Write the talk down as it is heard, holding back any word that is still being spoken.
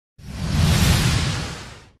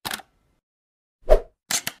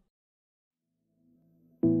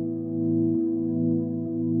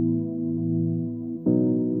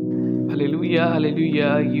Alleluia,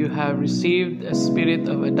 Alleluia. You have received a spirit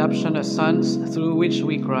of adoption as sons, through which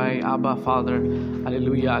we cry, Abba, Father.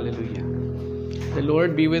 Alleluia, Alleluia. The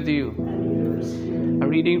Lord be with you. A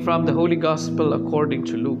reading from the Holy Gospel according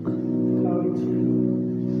to Luke.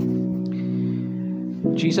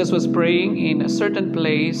 Jesus was praying in a certain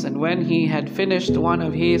place, and when he had finished, one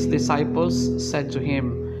of his disciples said to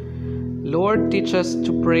him, Lord, teach us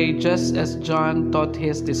to pray just as John taught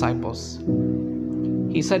his disciples.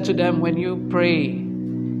 He said to them, when you pray,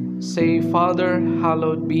 say, Father,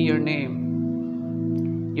 hallowed be your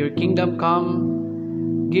name. Your kingdom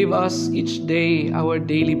come. Give us each day our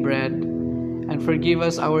daily bread, and forgive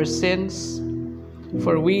us our sins,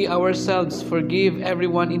 for we ourselves forgive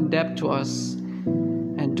everyone in debt to us,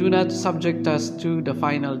 and do not subject us to the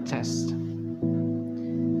final test.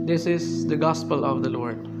 This is the gospel of the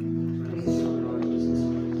Lord.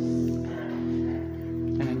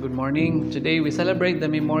 Good morning. Today we celebrate the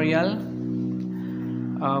memorial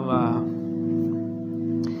of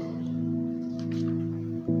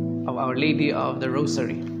Our Lady of the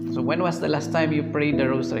Rosary. So when was the last time you prayed the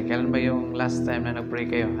Rosary? Kailan ba yung last time na nag-pray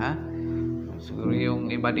kayo? Ha? Siguro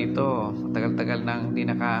yung iba dito, tagal-tagal nang hindi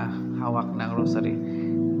nakahawak ng Rosary.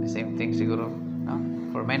 The same thing siguro, no?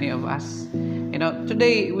 For many of us.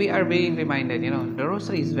 Today we are being reminded, the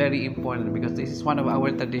Rosary is very important because this is one of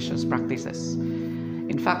our traditions, practices.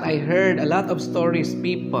 In fact, I heard a lot of stories,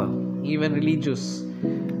 people, even religious,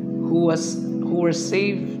 who were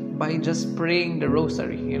saved by just praying the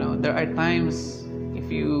Rosary. There are times,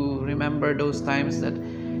 if you remember those times, that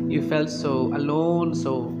you felt so alone,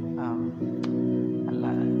 so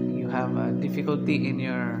you have a difficulty in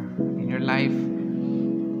your life.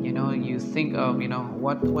 You think of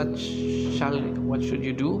what should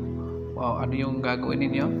you do? Ano yung gagawin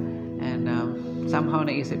ninyo? And somehow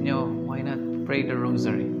naisip nyo, why not pray the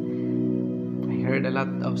Rosary? I heard a lot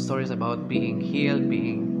of stories about being healed,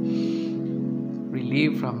 being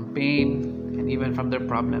relieved from pain, and even from their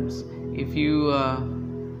problems. If you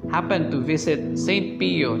happen to visit St.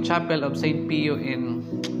 Pio, Chapel of St. Pio in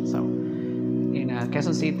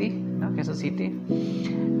Quezon City,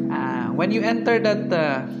 when you enter that,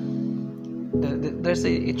 there's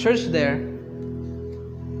a church there.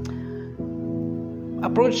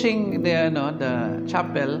 Approaching the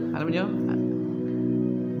chapel, alam niyo,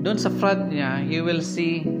 doon sa front niya, you will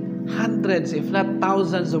see hundreds, if not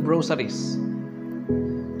thousands of rosaries.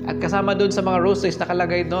 At kasama doon sa mga rosaries,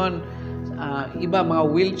 nakalagay doon, iba, mga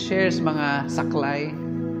wheelchairs, mga saklay.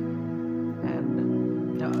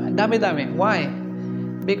 And dami-dami. Why?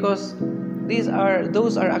 Because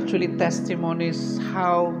those are actually testimonies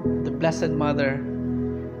how the Blessed Mother,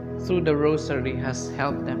 through the Rosary, has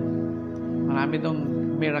helped them. Marami dong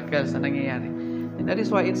miracles na nangyayari. And that is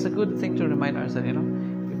why it's a good thing to remind ourselves,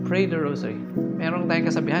 we pray the Rosary. Merong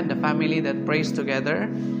tayong kasabihan, the family that prays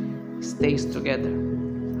together stays together.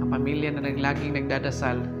 Ang pamilya na laging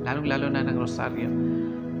nagdadasal, lalong-lalo na ng Rosaryo,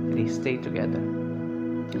 they stay together.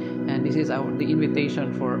 And this is the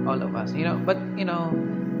invitation for all of us. But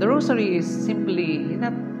the Rosary is simply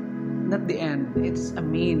not the end. It's a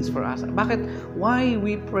means for us. Bakit? Why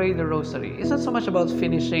we pray the Rosary? It's not so much about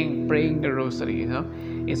finishing praying the Rosary,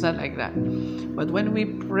 It's not like that. But when we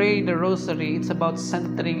pray the Rosary, it's about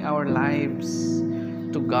centering our lives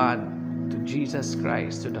to God, to Jesus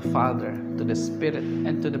Christ, to the Father, to the Spirit,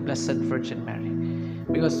 and to the Blessed Virgin Mary.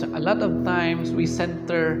 Because a lot of times we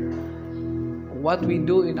center what we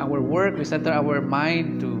do in our work, we center our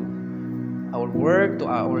mind to our work,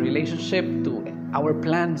 to our relationship, to our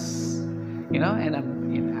plans,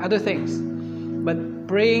 and other things. But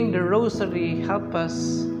praying the Rosary help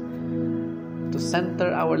us to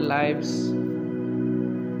center our lives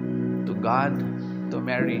to God, to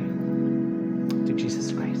Mary, to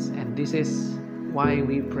Jesus Christ. And this is why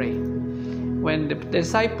we pray. When the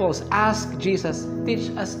disciples asked Jesus,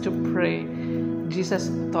 teach us to pray,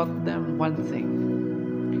 Jesus taught them one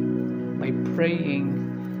thing. By praying,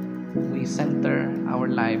 we center our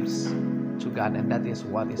lives to God, and that is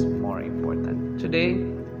what is more important. Today,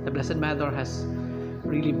 the Blessed Mother has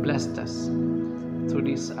really blessed us through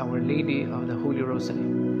this Our Lady of the Holy Rosary.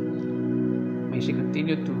 May she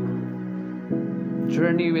continue to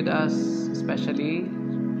journey with us, especially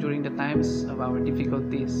during the times of our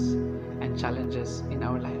difficulties and challenges in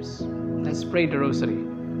our lives. Let's pray the Rosary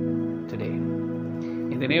today.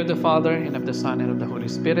 In the name of the Father, and of the Son, and of the Holy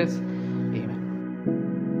Spirit.